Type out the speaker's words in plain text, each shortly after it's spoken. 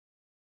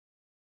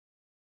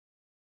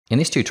In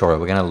this tutorial,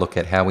 we're going to look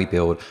at how we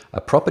build a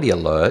property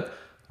alert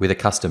with a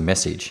custom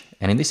message.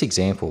 And in this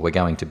example, we're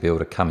going to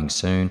build a coming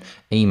soon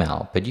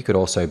email, but you could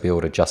also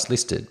build a just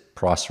listed,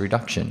 price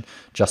reduction,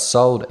 just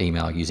sold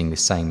email using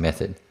this same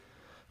method.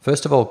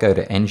 First of all, go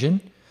to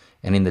Engine,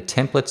 and in the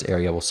templates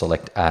area, we'll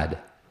select Add.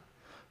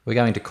 We're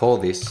going to call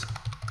this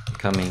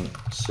coming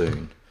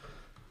soon,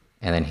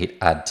 and then hit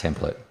Add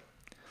Template.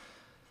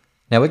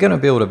 Now we're going to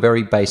build a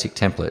very basic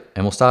template,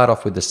 and we'll start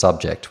off with the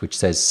subject, which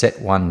says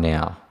Set One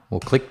Now.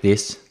 We'll click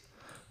this.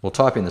 We'll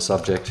type in the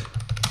subject,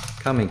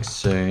 coming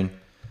soon,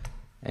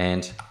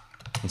 and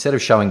instead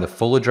of showing the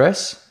full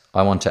address,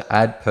 I want to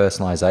add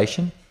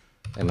personalization,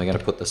 and we're going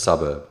to put the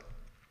suburb,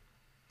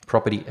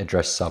 property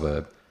address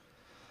suburb,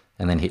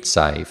 and then hit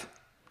save.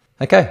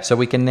 Okay, so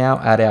we can now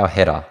add our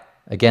header.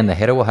 Again, the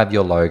header will have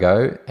your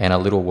logo and a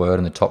little word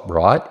in the top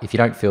right. If you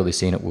don't fill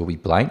this in, it will be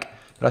blank,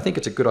 but I think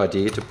it's a good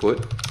idea to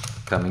put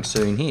coming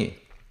soon here.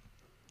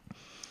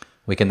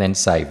 We can then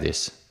save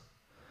this.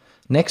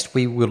 Next,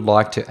 we would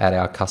like to add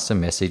our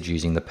custom message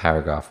using the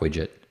paragraph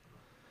widget.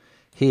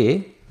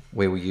 Here,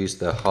 we will use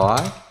the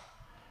Hi,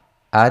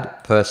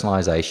 add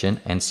personalization,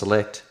 and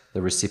select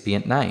the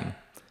recipient name.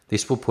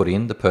 This will put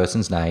in the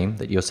person's name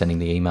that you're sending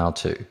the email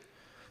to.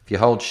 If you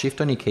hold Shift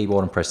on your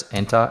keyboard and press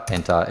Enter,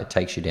 it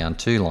takes you down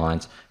 2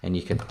 lines, and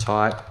you can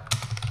type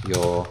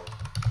your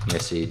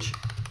message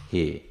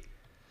here.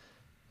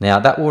 Now,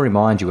 that will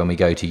remind you when we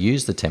go to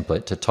use the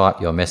template to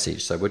type your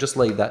message, so we'll just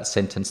leave that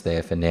sentence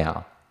there for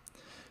now.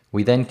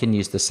 We then can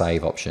use the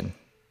Save option.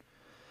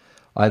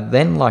 I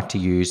then like to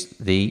use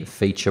the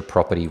Feature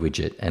Property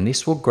widget, and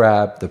this will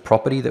grab the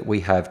property that we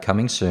have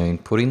coming soon,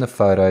 put in the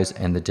photos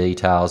and the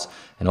details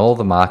and all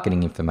the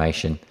marketing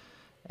information.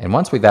 And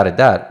once we've added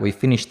that, we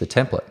finish the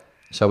template.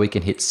 So we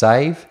can hit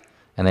Save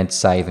and then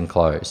Save and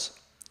Close.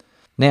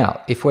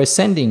 Now, if we're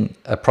sending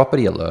a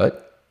property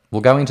alert,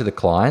 we'll go into the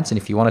clients, and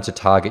if you wanted to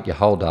target your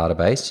whole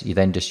database, you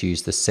then just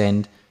use the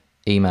Send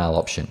Email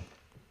option.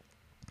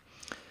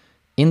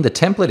 In the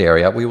template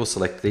area, we will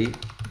select the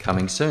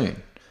coming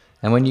soon.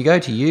 And when you go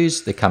to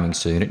use the coming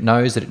soon, it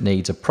knows that it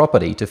needs a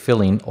property to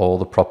fill in all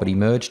the property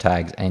merge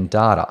tags and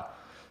data.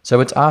 So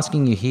it's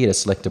asking you here to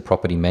select a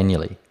property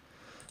manually.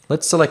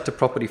 Let's select a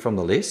property from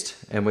the list,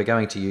 and we're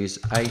going to use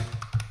 8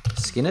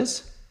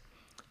 Skinners,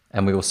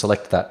 and we will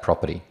select that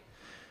property.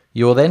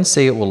 You will then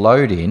see it will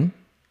load in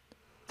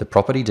the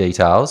property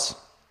details,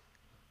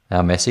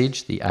 our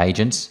message, the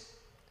agents,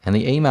 and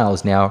the email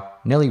is now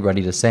nearly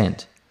ready to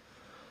send.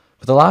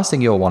 But the last thing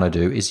you'll want to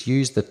do is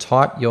use the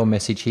type your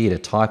message here to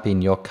type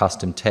in your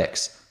custom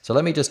text. So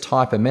let me just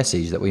type a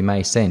message that we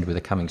may send with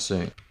a coming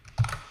soon.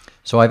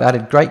 So I've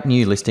added great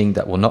new listing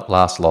that will not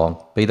last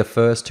long. Be the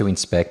first to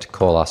inspect,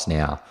 call us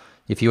now.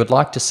 If you would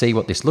like to see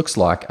what this looks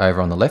like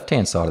over on the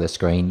left-hand side of the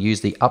screen,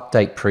 use the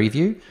update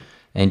preview,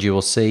 and you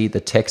will see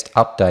the text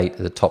update at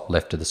the top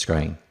left of the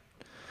screen.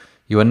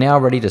 You are now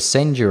ready to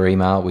send your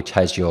email, which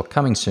has your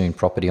coming soon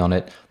property on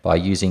it, by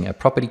using a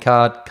property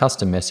card,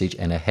 custom message,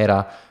 and a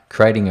header,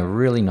 creating a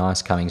really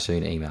nice coming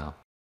soon email.